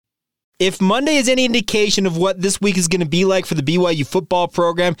If Monday is any indication of what this week is going to be like for the BYU football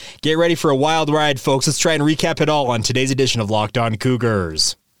program, get ready for a wild ride, folks. Let's try and recap it all on today's edition of Locked On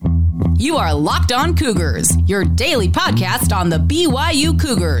Cougars. You are Locked On Cougars, your daily podcast on the BYU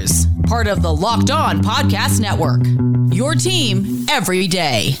Cougars, part of the Locked On Podcast Network. Your team every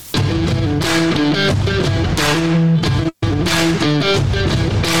day.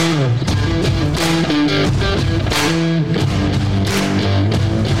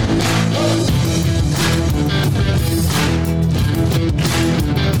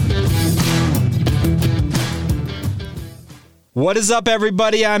 What is up,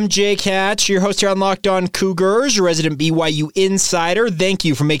 everybody? I'm Jake Hatch, your host here on Locked On Cougars, your resident BYU insider. Thank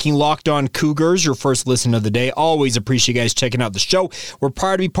you for making Locked On Cougars your first listen of the day. Always appreciate you guys checking out the show. We're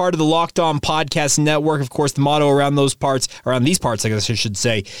proud to be part of the Locked On Podcast Network. Of course, the motto around these parts, I guess I should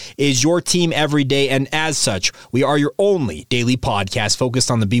say, is your team every day. And as such, we are your only daily podcast focused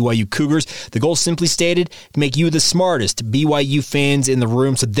on the BYU Cougars. The goal, simply stated, to make you the smartest BYU fans in the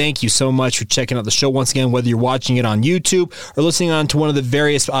room. So thank you so much for checking out the show once again, whether you're watching it on YouTube or listening on to one of the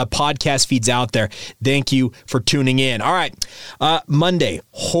various podcast feeds out there. Thank you for tuning in. All right, Monday.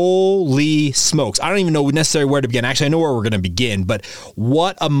 Holy smokes. I don't even know necessarily where to begin. Actually, I know where we're going to begin, but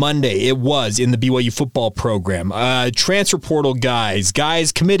what a Monday it was in the BYU football program. Transfer portal guys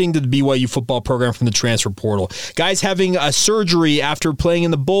committing to the BYU football program from the transfer portal, guys having a surgery after playing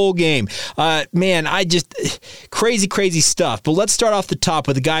in the bowl game. Crazy stuff. But let's start off the top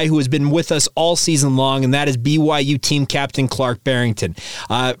with a guy who has been with us all season long, and that is BYU team captain Clark Barrington.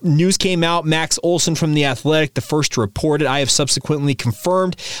 News came out, Max Olson from The Athletic, the first to report it. I have subsequently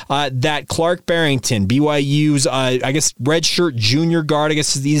confirmed that Clark Barrington, BYU's, redshirt junior guard, I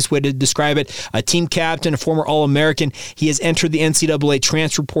guess is the easiest way to describe it, a team captain, a former All-American. He has entered the NCAA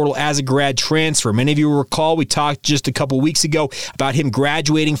transfer portal as a grad transfer. Many of you will recall we talked just a couple weeks ago about him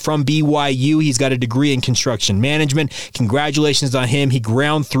graduating from BYU. He's got a degree in construction management. Congratulations on him. He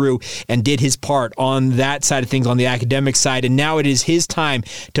ground through and did his part on that side of things, on the academic side, and now it is his time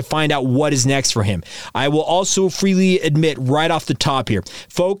to find out what is next for him. I will also freely admit right off the top here,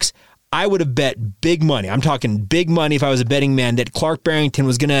 folks, I would have bet big money. I'm talking big money if I was a betting man that Clark Barrington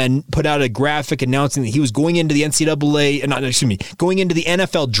was going to put out a graphic announcing that he was going into the going into the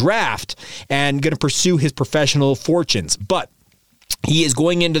NFL draft and going to pursue his professional fortunes. But he is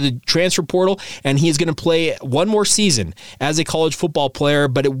going into the transfer portal, and he is going to play one more season as a college football player,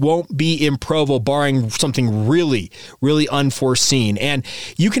 but it won't be in Provo, barring something really, really unforeseen. And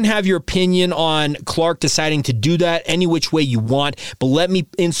you can have your opinion on Clark deciding to do that any which way you want, but let me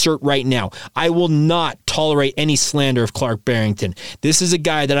insert right now. I will not tolerate any slander of Clark Barrington. This is a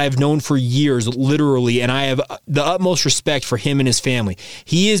guy that I've known for years, literally, and I have the utmost respect for him and his family.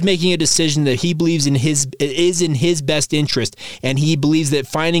 He is making a decision that he believes is in his best interest, and he believes that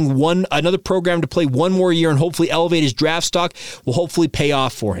finding another program to play one more year and hopefully elevate his draft stock will hopefully pay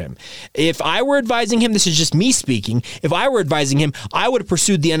off for him. If I were advising him, this is just me speaking, if I were advising him, I would have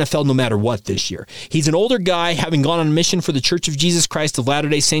pursued the NFL no matter what this year. He's an older guy, having gone on a mission for the Church of Jesus Christ of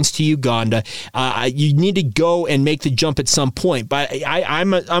Latter-day Saints to Uganda. You need to go and make the jump at some point. But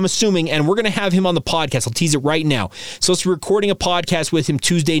I'm assuming, and we're going to have him on the podcast. I'll tease it right now. So we're recording a podcast with him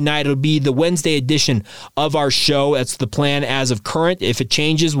Tuesday night. It'll be the Wednesday edition of our show. That's the plan as of current. If it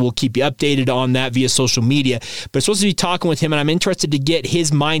changes, we'll keep you updated on that via social media. But I'm supposed to be talking with him, and I'm interested to get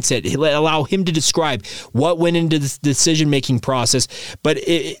his mindset, allow him to describe what went into this decision-making process. But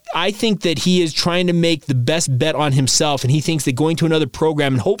I think that he is trying to make the best bet on himself, and he thinks that going to another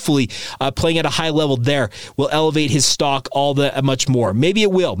program and hopefully playing at a high level there will elevate his stock all that much more. Maybe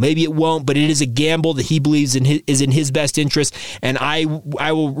it will, maybe it won't, but it is a gamble that he believes is in his best interest, and I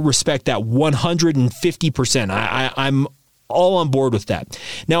will respect that 150%. I'm all on board with that.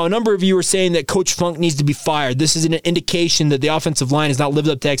 Now, a number of you are saying that Coach Funk needs to be fired. This is an indication that the offensive line has not lived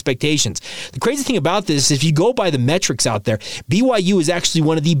up to expectations. The crazy thing about this is if you go by the metrics out there, BYU is actually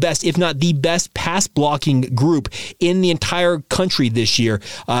one of the best, if not the best, pass blocking group in the entire country this year.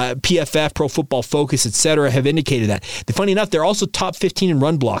 PFF, Pro Football Focus, etc. have indicated that. Funny enough, they're also top 15 in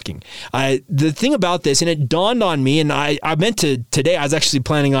run blocking. The thing about this, and it dawned on me, and I meant to today, I was actually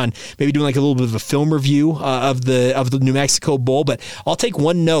planning on maybe doing like a little bit of a film review of the New Mexico Bowl, but I'll take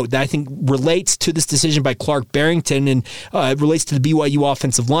one note that I think relates to this decision by Clark Barrington and relates to the BYU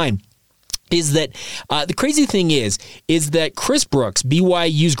offensive line. is that the crazy thing is that Chris Brooks,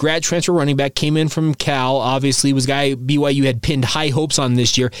 BYU's grad transfer running back, came in from Cal, obviously was a guy BYU had pinned high hopes on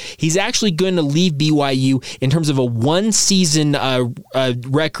this year. He's actually going to leave BYU in terms of a one-season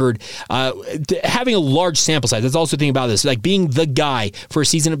record, having a large sample size. That's also the thing about this, like being the guy for a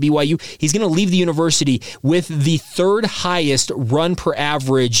season at BYU. He's going to leave the university with the third highest run per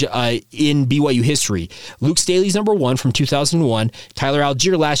average in BYU history. Luke Staley's number 1 from 2001. Tyler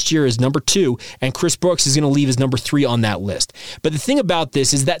Algier last year is number 2. And Chris Brooks is going to leave as number 3 on that list. But the thing about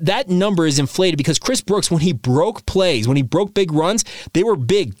this is that number is inflated because Chris Brooks, when he broke plays, when he broke big runs, they were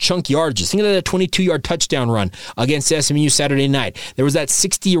big, chunk yardages. Think of that 22-yard touchdown run against SMU Saturday night. There was that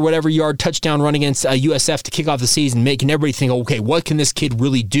 60 or whatever yard touchdown run against USF to kick off the season, making everybody think, okay, what can this kid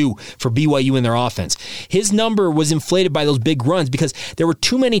really do for BYU in their offense? His number was inflated by those big runs because there were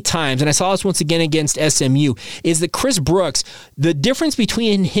too many times, and I saw this once again against SMU, is that Chris Brooks, the difference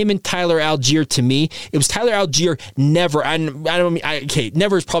between him and Tyler Algier, to me, it was Tyler Algier never,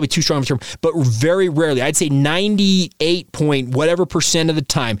 never is probably too strong of a term, but very rarely, I'd say 98% of the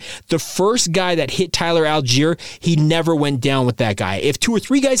time, the first guy that hit Tyler Algier, he never went down with that guy. If 2 or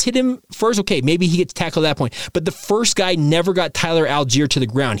 3 guys hit him first, okay, maybe he gets tackled at that point, but the first guy never got Tyler Algier to the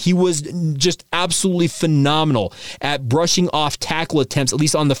ground. He was just absolutely phenomenal at brushing off tackle attempts, at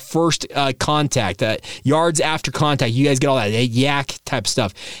least on the first contact, yards after contact. You guys get all that yak type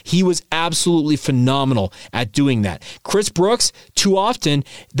stuff. He was absolutely phenomenal at doing that. Chris Brooks, too often,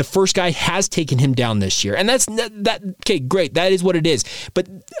 the first guy has taken him down this year. And that's okay, great. That is what it is. But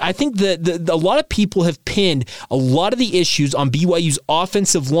I think that a lot of people have pinned a lot of the issues on BYU's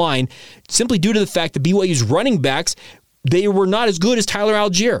offensive line simply due to the fact that BYU's running backs, they were not as good as Tyler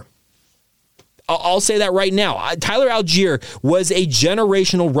Algier. I'll say that right now. Tyler Algier was a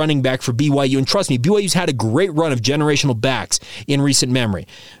generational running back for BYU, and trust me, BYU's had a great run of generational backs in recent memory.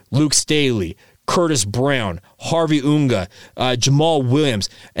 Luke Staley, Curtis Brown, Harvey Unga, Jamal Williams,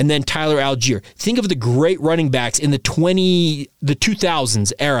 and then Tyler Algier. Think of the great running backs in the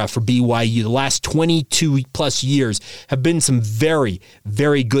 2000s era for BYU. The last 22 plus years have been some very,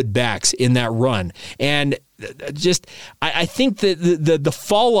 very good backs in that run. And I think that the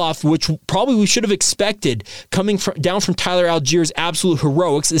fall off, which probably we should have expected, coming down from Tyler Algier's absolute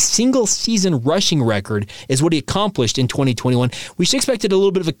heroics, a single season rushing record is what he accomplished in 2021. We should expect a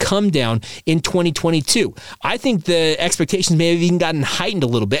little bit of a come down in 2022. I think the expectations may have even gotten heightened a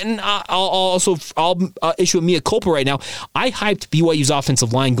little bit, and I'll issue a mea culpa right now. I hyped BYU's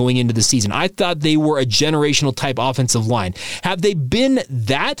offensive line going into the season. I thought they were a generational type offensive line. Have they been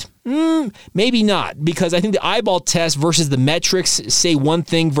that? Maybe not, because I think the eyeball test versus the metrics say one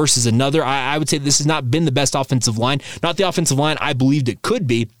thing versus another. I would say this has not been the best offensive line, not the offensive line I believed it could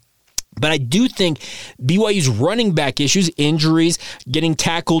be. But I do think BYU's running back issues, injuries, getting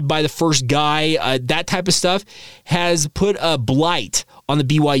tackled by the first guy, that type of stuff has put a blight on the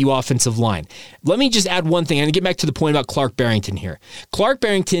BYU offensive line. Let me just add one thing, and get back to the point about Clark Barrington here. Clark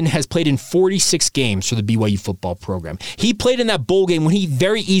Barrington has played in 46 games for the BYU football program. He played in that bowl game when he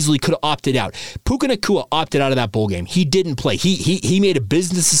very easily could have opted out. Puka Nacua opted out of that bowl game. He didn't play. He made a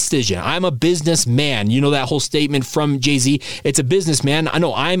business decision. I'm a businessman. You know that whole statement from Jay-Z? It's a businessman. I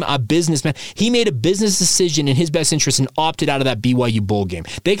know, I'm a businessman. He made a business decision in his best interest and opted out of that BYU bowl game.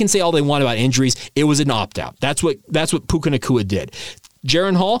 They can say all they want about injuries. It was an opt-out. That's what Puka Nacua did.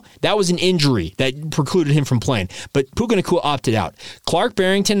 Jaron Hall, that was an injury that precluded him from playing, but Puka Nacua opted out. Clark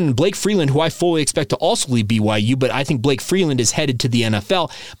Barrington and Blake Freeland, who I fully expect to also leave BYU, but I think Blake Freeland is headed to the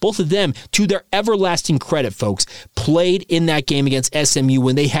NFL. Both of them, to their everlasting credit, folks, played in that game against SMU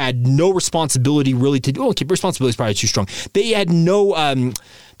when they had no responsibility really to do. Okay, responsibility is probably too strong. They had no.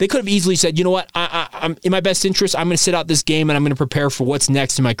 They could have easily said, you know what, I'm in my best interest, I'm going to sit out this game and I'm going to prepare for what's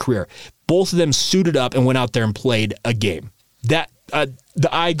next in my career. Both of them suited up and went out there and played a game.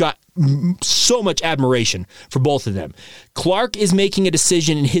 I got so much admiration for both of them. Clark is making a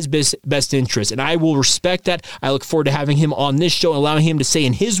decision in his best interest, and I will respect that. I look forward to having him on this show and allowing him to say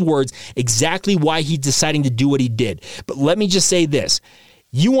in his words exactly why he's deciding to do what he did. But let me just say this.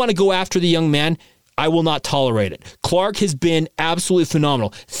 You want to go after the young man? I will not tolerate it. Clark has been absolutely phenomenal.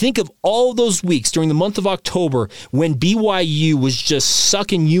 Think of all those weeks during the month of October when BYU was just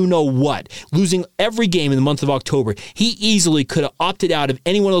sucking you-know-what, losing every game in the month of October. He easily could have opted out of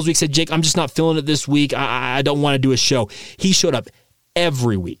any one of those weeks, said, Jake, I'm just not feeling it this week. I don't want to do a show. He showed up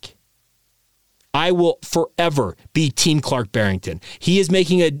every week. I will forever be Team Clark Barrington. He is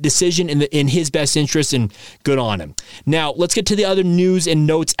making a decision in his best interest, and good on him. Now, let's get to the other news and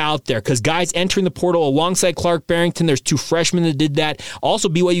notes out there, because guys entering the portal alongside Clark Barrington, there's 2 freshmen that did that. Also,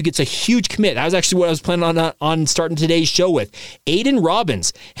 BYU gets a huge commit. That was actually what I was planning on starting today's show with. Aiden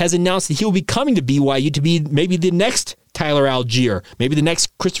Robbins has announced that he will be coming to BYU to be maybe the next Tyler Algier, maybe the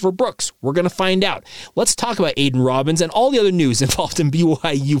next Christopher Brooks. We're going to find out. Let's talk about Aiden Robbins and all the other news involved in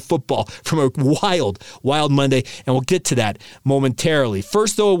BYU football from a wild Monday, and we'll get to that momentarily.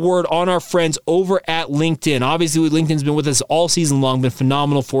 First, though, a word on our friends over at LinkedIn. Obviously, LinkedIn's been with us all season long, been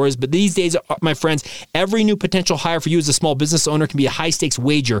phenomenal for us, but these days, my friends, every new potential hire for you as a small business owner can be a high-stakes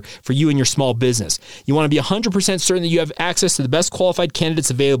wager for you and your small business. You want to be 100% certain that you have access to the best qualified candidates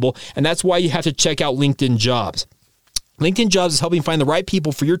available, and that's why you have to check out LinkedIn Jobs. LinkedIn Jobs is helping you find the right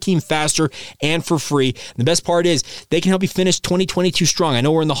people for your team faster and for free. And the best part is they can help you finish 2022 strong. I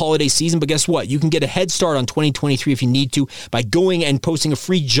know we're in the holiday season, but guess what? You can get a head start on 2023 if you need to by going and posting a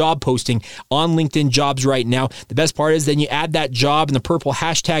free job posting on LinkedIn Jobs right now. The best part is then you add that job in the purple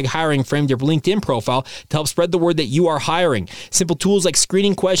hashtag hiring frame to your LinkedIn profile to help spread the word that you are hiring. Simple tools like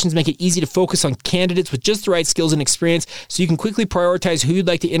screening questions make it easy to focus on candidates with just the right skills and experience so you can quickly prioritize who you'd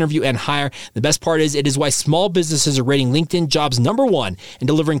like to interview and hire. The best part is it is why small businesses are rating LinkedIn Jobs #1 in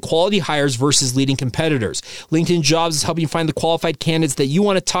delivering quality hires versus leading competitors. LinkedIn Jobs is helping you find the qualified candidates that you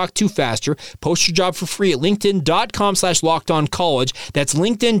want to talk to faster. Post your job for free at linkedin.com/lockedoncollege. That's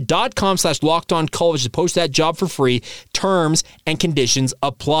linkedin.com/lockedoncollege to post that job for free. Terms and conditions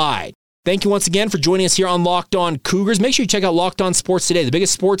apply. Thank you once again for joining us here on Locked On Cougars. Make sure you check out Locked On Sports Today, the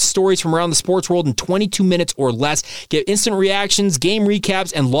biggest sports stories from around the sports world in 22 minutes or less. Get instant reactions, game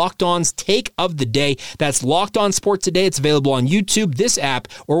recaps, and Locked On's take of the day. That's Locked On Sports Today. It's available on YouTube, this app,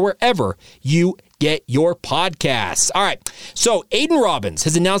 or wherever you get your podcasts. All right, so Aiden Robbins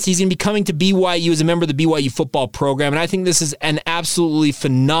has announced he's going to be coming to BYU as a member of the BYU football program, and I think this is an absolutely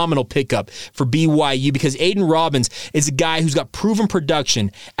phenomenal pickup for BYU because Aiden Robbins is a guy who's got proven production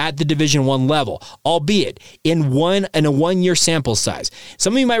at the Division I level, albeit in a one-year sample size.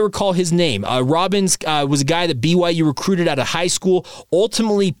 Some of you might recall his name. Robbins was a guy that BYU recruited out of high school,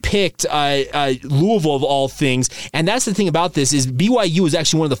 ultimately picked Louisville of all things, and that's the thing about this is BYU was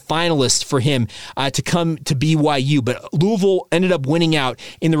actually one of the finalists for him to come to BYU, but Louisville ended up winning out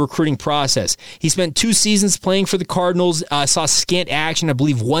in the recruiting process. He spent 2 seasons playing for the Cardinals, saw scant action, I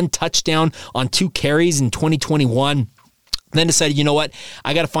believe 1 touchdown on 2 carries in 2021. Then decided, you know what,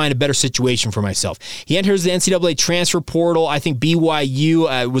 I got to find a better situation for myself. He enters the NCAA transfer portal. I think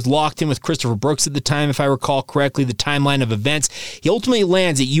BYU was locked in with Christopher Brooks at the time, if I recall correctly, the timeline of events. He ultimately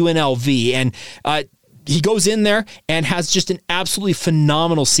lands at UNLV, and he goes in there and has just an absolutely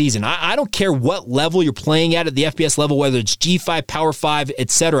phenomenal season. I don't care what level you're playing at the FBS level, whether it's G5, Power 5,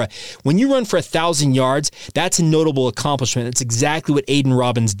 etc. When you run for 1,000 yards, that's a notable accomplishment. That's exactly what Aiden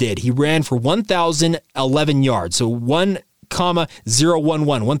Robbins did. He ran for 1,011 yards, so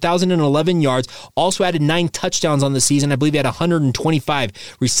 1,011 yards. Also added 9 touchdowns on the season. I believe he had 125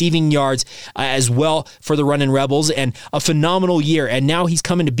 receiving yards as well for the Runnin' Rebels, and a phenomenal year. And now he's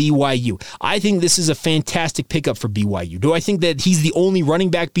coming to BYU. I think this is a fantastic pickup for BYU. Do I think that he's the only running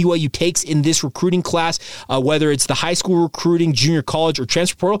back BYU takes in this recruiting class, whether it's the high school recruiting, junior college, or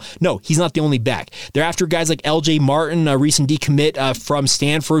transfer portal? No, he's not the only back. They're after guys like LJ Martin, a recent decommit from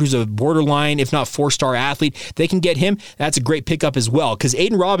Stanford, who's a borderline, if not 4-star athlete. They can get him. That's a great pickup as well, because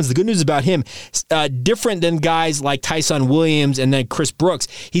Aiden Robbins, the good news about him, different than guys like Tyson Williams and then Chris Brooks,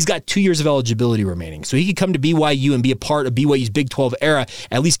 he's got 2 years of eligibility remaining. So he could come to BYU and be a part of BYU's Big 12 era,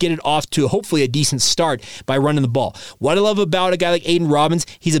 at least get it off to hopefully a decent start by running the ball. What I love about a guy like Aiden Robbins,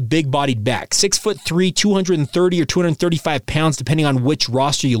 he's a big-bodied back. 6'3", 230 or 235 pounds, depending on which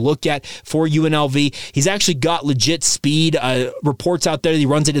roster you look at for UNLV. He's actually got legit speed. Reports out there that he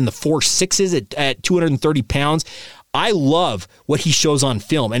runs it in the 4.6s at 230 pounds. I love what he shows on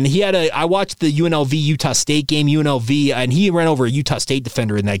film. And I watched the UNLV-Utah State game, UNLV, and he ran over a Utah State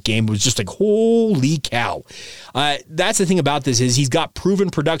defender in that game. It was just like, holy cow. That's the thing about this is he's got proven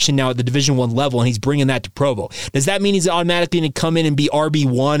production now at the Division I level, and he's bringing that to Provo. Does that mean he's automatically going to come in and be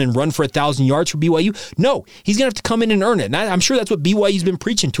RB1 and run for 1,000 yards for BYU? No, he's going to have to come in and earn it. And I'm sure that's what BYU's been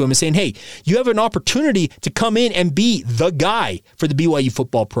preaching to him, is saying, hey, you have an opportunity to come in and be the guy for the BYU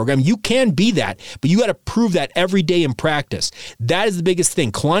football program. You can be that, but you got to prove that every day in practice. That is the biggest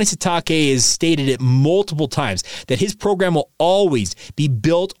thing. Kalani Sitake has stated it multiple times that his program will always be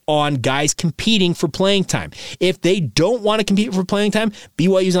built on guys competing for playing time. If they don't want to compete for playing time,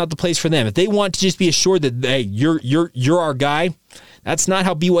 BYU's not the place for them. If they want to just be assured that, hey, you're our guy, That's not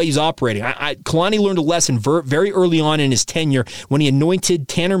how BYU's operating. Kalani learned a lesson very early on in his tenure when he anointed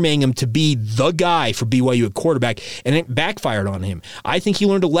Tanner Mangum to be the guy for BYU at quarterback, and it backfired on him. I think he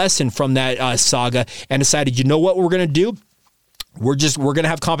learned a lesson from that saga and decided, you know what we're going to do? We're going to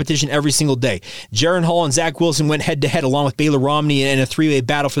have competition every single day. Jaron Hall and Zach Wilson went head-to-head along with Baylor Romney in a three-way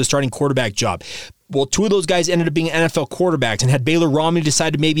battle for the starting quarterback job. Well, two of those guys ended up being NFL quarterbacks, and had Baylor Romney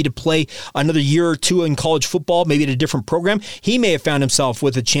decided maybe to play another year or two in college football, maybe at a different program, he may have found himself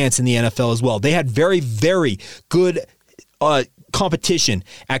with a chance in the NFL as well. They had very, very good competition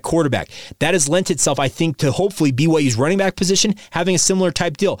at quarterback. That has lent itself, I think, to hopefully BYU's running back position having a similar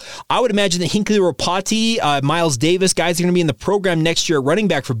type deal. I would imagine that Hinckley Ropati, Miles Davis, guys are going to be in the program next year at running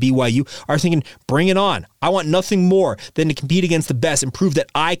back for BYU, are thinking, bring it on. I want nothing more than to compete against the best and prove that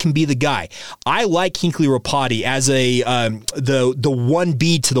I can be the guy. I like Hinckley Ropati as the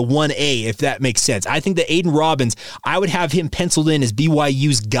 1B to the 1A, if that makes sense. I think that Aiden Robbins, I would have him penciled in as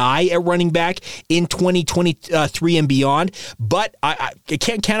BYU's guy at running back in 2023 and beyond. But I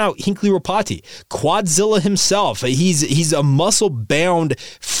can't count out Hinckley Ropati. Quadzilla himself. He's a muscle-bound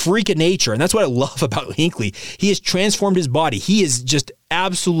freak of nature, and that's what I love about Hinckley. He has transformed his body. He is just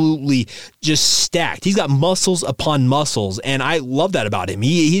absolutely just stacked. He's got muscles upon muscles, and I love that about him.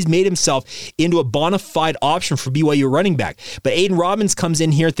 He's made himself into a bona fide option for BYU running back. But Aiden Robbins comes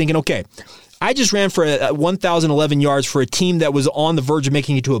in here thinking, okay, I just ran for 1,011 yards for a team that was on the verge of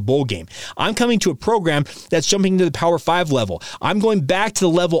making it to a bowl game. I'm coming to a program that's jumping to the Power 5 level. I'm going back to the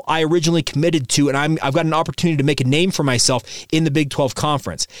level I originally committed to, and I've got an opportunity to make a name for myself in the Big 12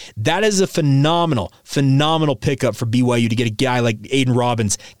 Conference. That is a phenomenal pickup for BYU to get a guy like Aiden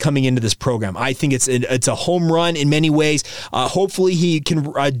Robbins coming into this program. I think it's a home run in many ways. Hopefully he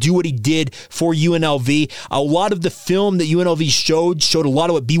can do what he did for UNLV. A lot of the film that UNLV showed a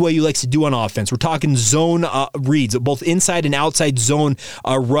lot of what BYU likes to do on offense. We're talking zone reads, both inside and outside zone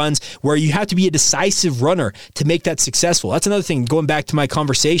runs, where you have to be a decisive runner to make that successful. That's another thing, going back to my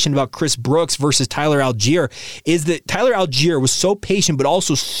conversation about Chris Brooks versus Tyler Algier, is that Tyler Algier was so patient but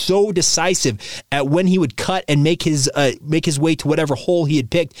also so decisive at when he would cut and make his way to whatever hole he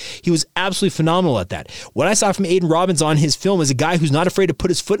had picked. He was absolutely phenomenal at that. What I saw from Aiden Robbins on his film is a guy who's not afraid to put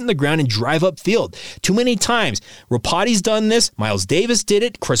his foot in the ground and drive upfield. Too many times, Ropati's done this, Miles Davis did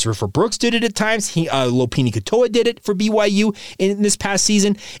it, Christopher Brooks did it at times, Lopini Katoa did it for BYU in this past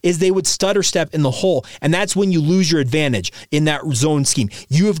season, is they would stutter step in the hole, and that's when you lose your advantage in that zone scheme.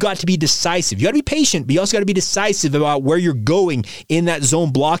 You have got to be decisive. You got to be patient, but you also got to be decisive about where you're going in that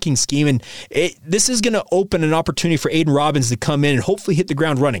zone blocking scheme, and this is going to open an opportunity for Aiden Robbins to come in and hopefully hit the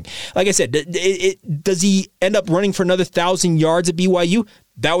ground running. Like I said, does he end up running for another 1,000 yards at BYU?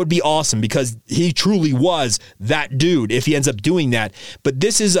 That would be awesome, because he truly was that dude if he ends up doing that. But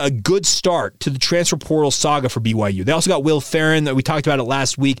this is a good start to the transfer portal saga for BYU. They also got Will Farron, that we talked about it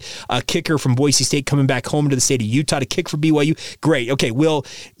last week, a kicker from Boise State coming back home to the state of Utah to kick for BYU. Great. Okay, Will,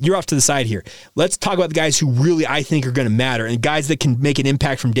 you're off to the side here. Let's talk about the guys who really I think are going to matter and guys that can make an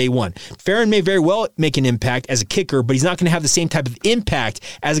impact from day one. Farron may very well make an impact as a kicker, but he's not going to have the same type of impact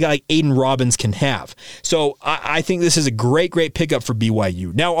as a guy like Aiden Robbins can have. So I think this is a great pickup for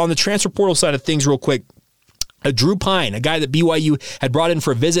BYU. Now, on the transfer portal side of things, real quick, Drew Pine, a guy that BYU had brought in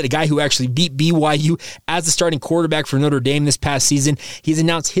for a visit, a guy who actually beat BYU as the starting quarterback for Notre Dame this past season. He's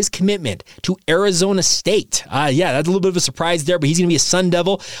announced his commitment to Arizona State. That's a little bit of a surprise there, but he's going to be a Sun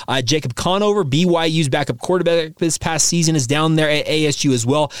Devil. Jacob Conover, BYU's backup quarterback this past season, is down there at ASU as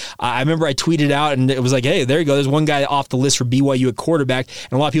well. I remember I tweeted out, and it was like, hey, there you go. There's one guy off the list for BYU at quarterback.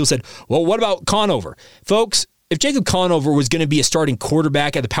 And a lot of people said, well, what about Conover? Folks, if Jacob Conover was going to be a starting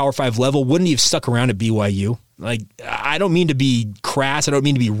quarterback at the Power 5 level, wouldn't he have stuck around at BYU? Like, I don't mean to be crass. I don't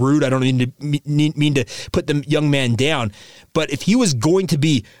mean to be rude. I don't mean to put the young man down. But if he was going to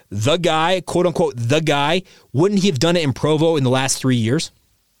be the guy, quote unquote, the guy, wouldn't he have done it in Provo in the last 3 years?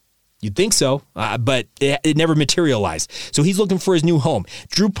 You'd think so, but it never materialized. So he's looking for his new home.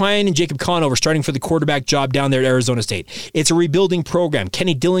 Drew Pine and Jacob Conover starting for the quarterback job down there at Arizona State. It's a rebuilding program.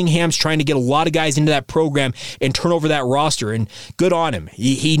 Kenny Dillingham's trying to get a lot of guys into that program and turn over that roster, and good on him.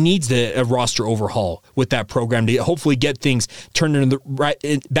 He needs a roster overhaul with that program to hopefully get things turned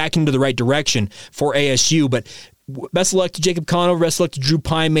back into the right direction for ASU, but best of luck to Jacob Conover. Best of luck to Drew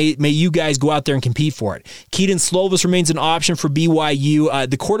Pine. May you guys go out there and compete for it. Keaton Slovis remains an option for BYU.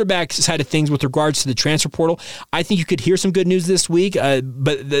 The quarterback side of things with regards to the transfer portal, I think you could hear some good news this week,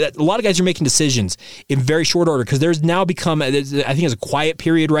 but a lot of guys are making decisions in very short order because there's now become, I think it's a quiet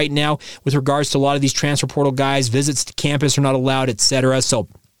period right now with regards to a lot of these transfer portal guys. Visits to campus are not allowed, etc. So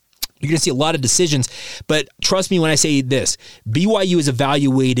You're going to see a lot of decisions, but trust me when I say this, BYU has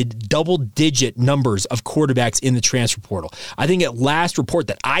evaluated double-digit numbers of quarterbacks in the transfer portal. I think at last report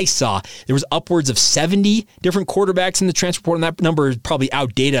that I saw, there was upwards of 70 different quarterbacks in the transfer portal, and that number is probably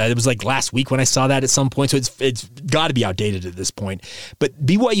outdated. It was like last week when I saw that at some point, so it's got to be outdated at this point. But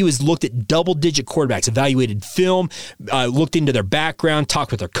BYU has looked at double-digit quarterbacks, evaluated film, looked into their background,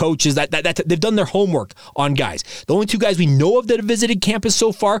 talked with their coaches. They've done their homework on guys. The only two guys we know of that have visited campus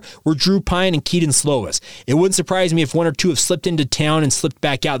so far were Drew Pine and Keaton Slovis. It wouldn't surprise me if one or two have slipped into town and slipped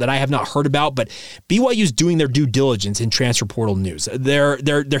back out that I have not heard about, but BYU's doing their due diligence in transfer portal news. They're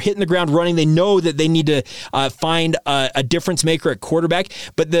hitting the ground running. They know that they need to find a difference maker at quarterback,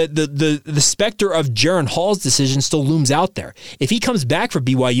 but the specter of Jaren Hall's decision still looms out there. If he comes back for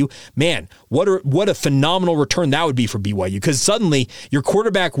BYU, man, what a phenomenal return that would be for BYU, because suddenly your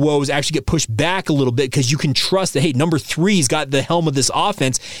quarterback woes actually get pushed back a little bit because you can trust that, hey, number 3's got the helm of this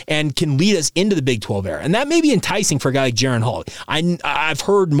offense and can lead us into the Big 12 era. And that may be enticing for a guy like Jaren Hall. I've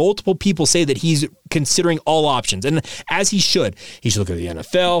heard multiple people say that he's considering all options, and as he should. He should look at the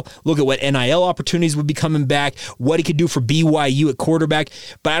NFL, look at what NIL opportunities would be coming back, what he could do for BYU at quarterback.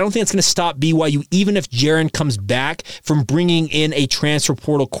 But I don't think it's going to stop BYU, even if Jaren comes back, from bringing in a transfer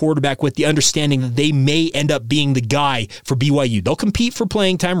portal quarterback with the understanding that they may end up being the guy for BYU. They'll compete for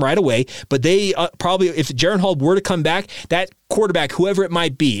playing time right away, but they probably, if Jaren Hall were to come back, that quarterback, whoever it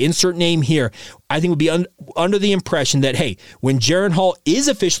might be, insert name here, I think would be under the impression that, hey, when Jaren Hall is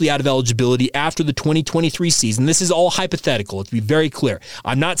officially out of eligibility after the 2023 season, this is all hypothetical, let's be very clear.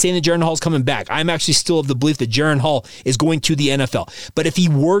 I'm not saying that Jaren Hall is coming back. I'm actually still of the belief that Jaren Hall is going to the NFL. But if he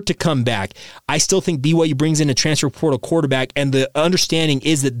were to come back, I still think BYU brings in a transfer portal quarterback, and the understanding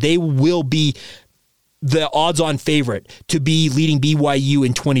is that they will be the odds-on favorite to be leading BYU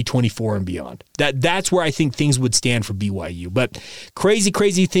in 2024 and beyond. That's where I think things would stand for BYU. But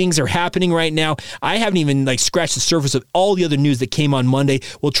crazy things are happening right now. I haven't even scratched the surface of all the other news that came on Monday.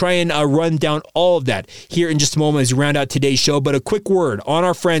 We'll try and run down all of that here in just a moment as we round out today's show. But a quick word on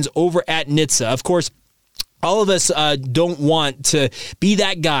our friends over at NHTSA. Of course, all of us don't want to be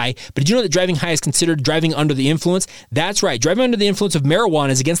that guy, but did you know that driving high is considered driving under the influence? That's right. Driving under the influence of marijuana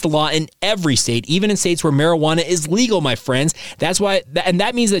is against the law in every state, even in states where marijuana is legal, my friends. That's why, and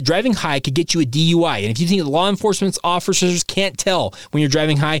that means that driving high could get you a DUI. And if you think that law enforcement officers can't tell when you're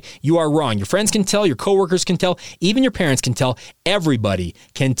driving high, you are wrong. Your friends can tell, your coworkers can tell, even your parents can tell. Everybody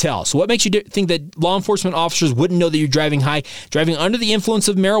can tell. So what makes you think that law enforcement officers wouldn't know that you're driving high? Driving under the influence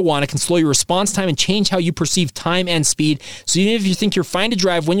of marijuana can slow your response time and change how you perceive time and speed. So even if you think you're fine to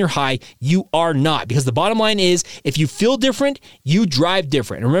drive when you're high, you are not. Because the bottom line is, if you feel different, you drive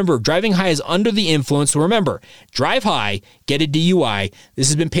different. And remember, driving high is under the influence. So remember, drive high, get a DUI. This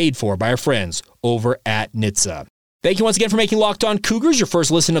has been paid for by our friends over at NHTSA. Thank you once again for making Locked On Cougars your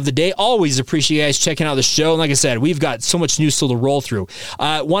first listen of the day. Always appreciate you guys checking out the show. And like I said, we've got so much news still to roll through.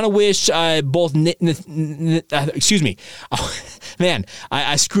 Want to wish both... excuse me. Man,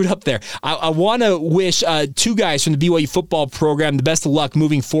 I screwed up there. I want to wish two guys from the BYU football program the best of luck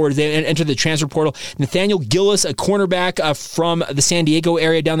moving forward as they enter the transfer portal. Nathaniel Gillis, a cornerback from the San Diego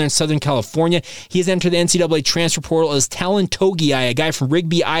area down there in Southern California. He has entered the NCAA transfer portal as Talon Togiai, a guy from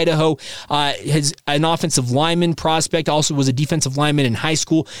Rigby, Idaho. Has an offensive lineman prospect, also was a defensive lineman in high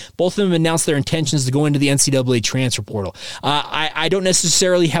school. Both of them announced their intentions to go into the NCAA transfer portal. I don't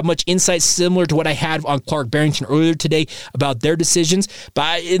necessarily have much insight similar to what I had on Clark Barrington earlier today about their decisions,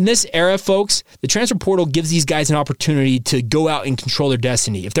 but in this era, folks, the transfer portal gives these guys an opportunity to go out and control their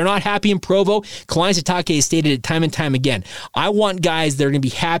destiny. If they're not happy in Provo, Kalani Sitake has stated it time and time again, I want guys that are going to be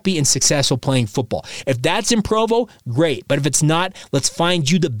happy and successful playing football. If that's in Provo, great, but if it's not, let's find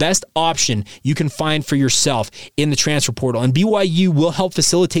you the best option you can find for yourself in the transfer portal, and BYU will help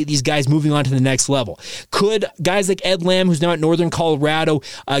facilitate these guys moving on to the next level. Could guys like Ed Lamb, who's now at Northern Colorado,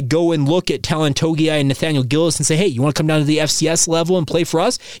 go and look at Talon Togiai and Nathaniel Gillis and say, hey, you want to come down to the FCS level and play for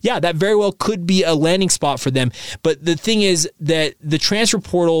us? Yeah, that very well could be a landing spot for them. But the thing is that the transfer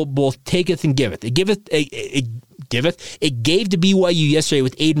portal both taketh and giveth. It gave to BYU yesterday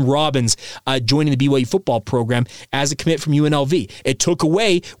with Aiden Robbins joining the BYU football program as a commit from UNLV. It took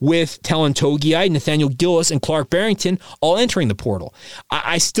away with Talon Togiai, Nathaniel Gillis, and Clark Barrington all entering the portal.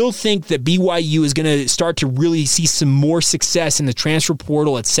 I still think that BYU is going to start to really see some more success in the transfer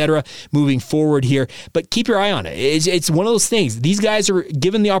portal, etc., moving forward here. But keep your eye on it. It's one of those things. These guys are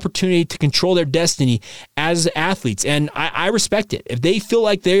given the opportunity to control their destiny as athletes, and I respect it. If they feel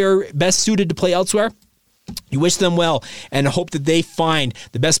like they are best suited to play elsewhere, You wish them well and hope that they find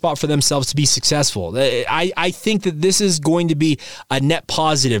the best spot for themselves to be successful. I think that this is going to be a net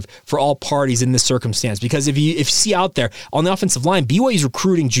positive for all parties in this circumstance, because if you see out there on the offensive line, BYU is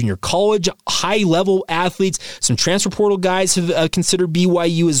recruiting junior college, high-level athletes. Some transfer portal guys have considered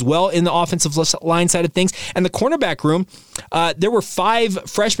BYU as well in the offensive line side of things. And the cornerback room, there were 5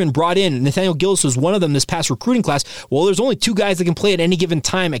 freshmen brought in. Nathaniel Gillis was one of them this past recruiting class. Well, there's only 2 guys that can play at any given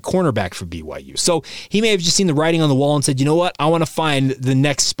time at cornerback for BYU. So he may have just seen the writing on the wall and said, you know what, I want to find the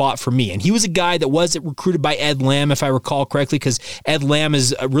next spot for me. And he was a guy that was recruited by Ed Lamb, if I recall correctly, because Ed Lamb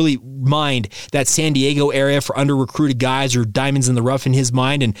has really mined that San Diego area for under-recruited guys or diamonds in the rough in his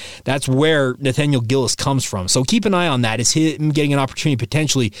mind, and that's where Nathaniel Gillis comes from. So keep an eye on that. Is him getting an opportunity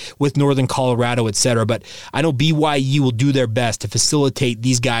potentially with Northern Colorado, etc. But I know BYU will do their best to facilitate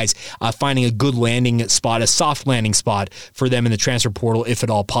these guys finding a good landing spot, a soft landing spot for them in the transfer portal, if at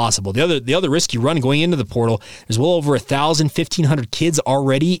all possible. The other risk you run going into the portal, there's well over 1,500 kids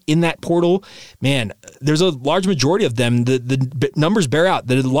already in that portal. Man, there's a large majority of them. The numbers bear out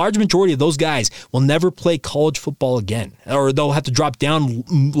that a large majority of those guys will never play college football again, or they'll have to drop down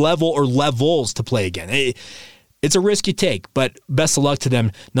level or levels to play again. It's a risk you take, but best of luck to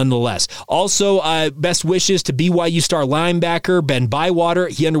them nonetheless. Also, best wishes to BYU star linebacker Ben Bywater.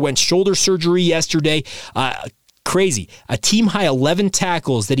 He underwent shoulder surgery yesterday. Crazy. A team-high 11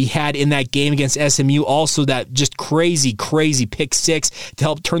 tackles that he had in that game against SMU. Also, that just crazy pick 6 to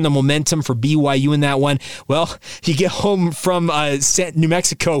help turn the momentum for BYU in that one. Well, you get home from New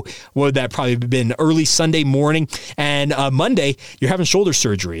Mexico, what would that probably have been, early Sunday morning, and Monday, you're having shoulder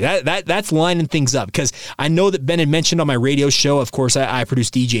surgery. That's lining things up, because I know that Ben had mentioned on my radio show, of course, I produce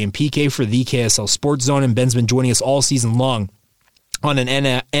DJ and PK for the KSL Sports Zone, and Ben's been joining us all season long on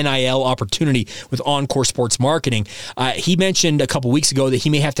an NIL opportunity with Encore Sports Marketing. He mentioned a couple weeks ago that he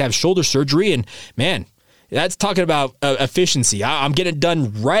may have to have shoulder surgery, and man, that's talking about efficiency. I'm getting it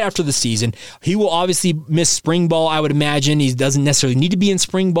done right after the season. He will obviously miss spring ball, I would imagine. He doesn't necessarily need to be in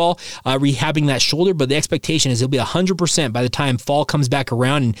spring ball rehabbing that shoulder, but the expectation is he'll be 100% by the time fall comes back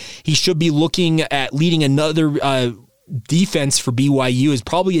around, and he should be looking at leading another defense for BYU as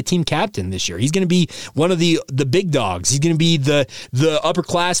probably a team captain this year. He's going to be one of the big dogs. He's going to be the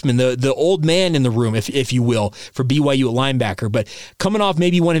upperclassman, the old man in the room, if you will, for BYU at linebacker. But coming off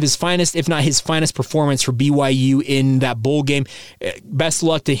maybe one of his finest, if not his finest performance for BYU in that bowl game, best of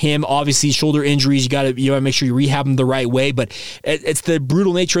luck to him. Obviously, shoulder injuries, you got to make sure you rehab them the right way, but it's the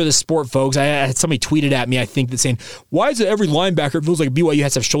brutal nature of the sport, folks. I had somebody tweeted at me, I think, that's saying, why is it every linebacker feels like BYU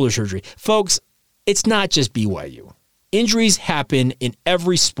has to have shoulder surgery? Folks, it's not just BYU. Injuries happen in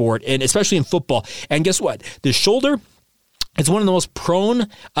every sport, and especially in football. And guess what? The shoulder, it's one of the most prone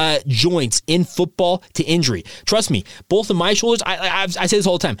joints in football to injury. Trust me, both of my shoulders, I say this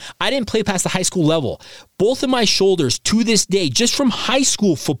all the time, I didn't play past the high school level. Both of my shoulders to this day, just from high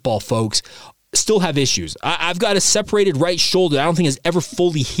school football, folks, still have issues. I've got a separated right shoulder I don't think has ever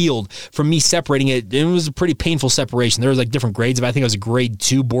fully healed from me separating it. It was a pretty painful separation. There was like different grades, but I think it was a grade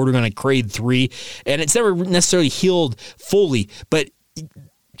 2, bordering on a grade 3, and it's never necessarily healed fully, but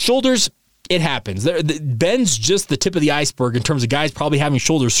shoulders, it happens. Ben's just the tip of the iceberg in terms of guys probably having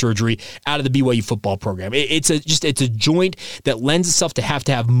shoulder surgery out of the BYU football program. It's a joint that lends itself to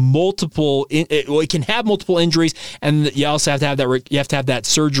have multiple. It can have multiple injuries, and you also have to have that. You have to have that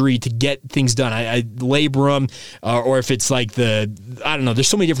surgery to get things done. I labrum, or if it's like I don't know. There's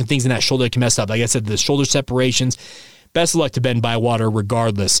so many different things in that shoulder that can mess up. Like I said, the shoulder separations. Best of luck to Ben Bywater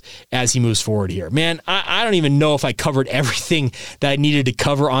regardless as he moves forward here. Man, I don't even know if I covered everything that I needed to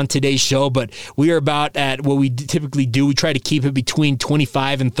cover on today's show, but we are about at what we typically do. We try to keep it between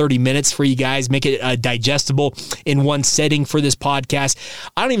 25 and 30 minutes for you guys, make it digestible in one setting for this podcast.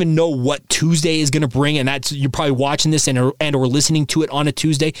 I don't even know what Tuesday is going to bring, and that's you're probably watching this and or listening to it on a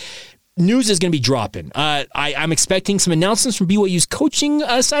Tuesday. News is going to be dropping. I'm expecting some announcements from BYU's coaching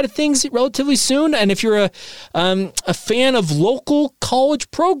side of things relatively soon. And if you're a fan of local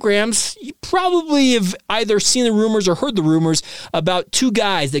college programs, you probably have either seen the rumors or heard the rumors about 2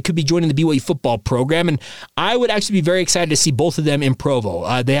 guys that could be joining the BYU football program. And I would actually be very excited to see both of them in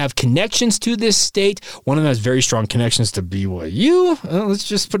Provo. They have connections to this state. One of them has very strong connections to BYU. Let's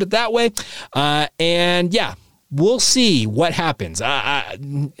just put it that way. And yeah. We'll see what happens. I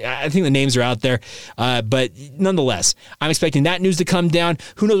think the names are out there, but nonetheless, I'm expecting that news to come down.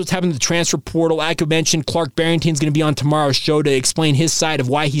 Who knows what's happening to the transfer portal? Like I mentioned, Clark Barrington's going to be on tomorrow's show to explain his side of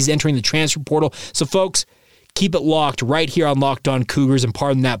why he's entering the transfer portal. So, folks, keep it locked right here on Locked On Cougars, and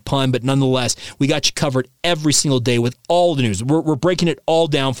pardon that pun, but nonetheless, we got you covered every single day with all the news. We're breaking it all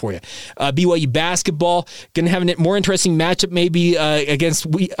down for you. BYU basketball, going to have a more interesting matchup maybe against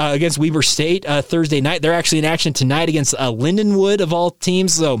Weber State Thursday night. They're actually in action tonight against Lindenwood of all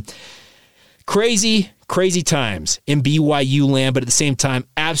teams, so crazy times in BYU land, but at the same time,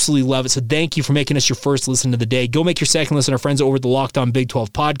 absolutely love it. So thank you for making us your first listen of the day. Go make your second listen, our friends over at the Locked On Big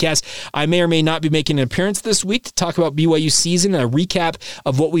 12 podcast. I may or may not be making an appearance this week to talk about BYU season, a recap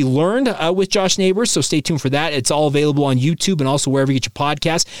of what we learned with Josh Neighbors, so stay tuned for that. It's all available on YouTube and also wherever you get your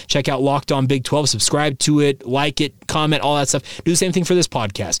podcast. Check out Locked On Big 12, subscribe to it, like it, comment, all that stuff. Do the same thing for this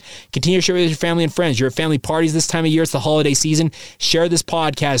podcast. Continue to share it with your family and friends. You're at family parties this time of year. It's the holiday season. Share this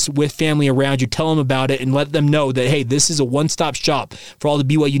podcast with family around you. Tell them about it and let them know that, hey, this is a one-stop shop for all the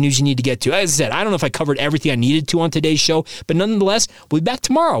BYU news you need to get to. As I said, I don't know if I covered everything I needed to on today's show, but nonetheless, we'll be back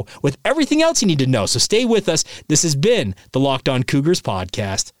tomorrow with everything else you need to know. So stay with us. This has been the Locked On Cougars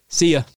podcast. See ya.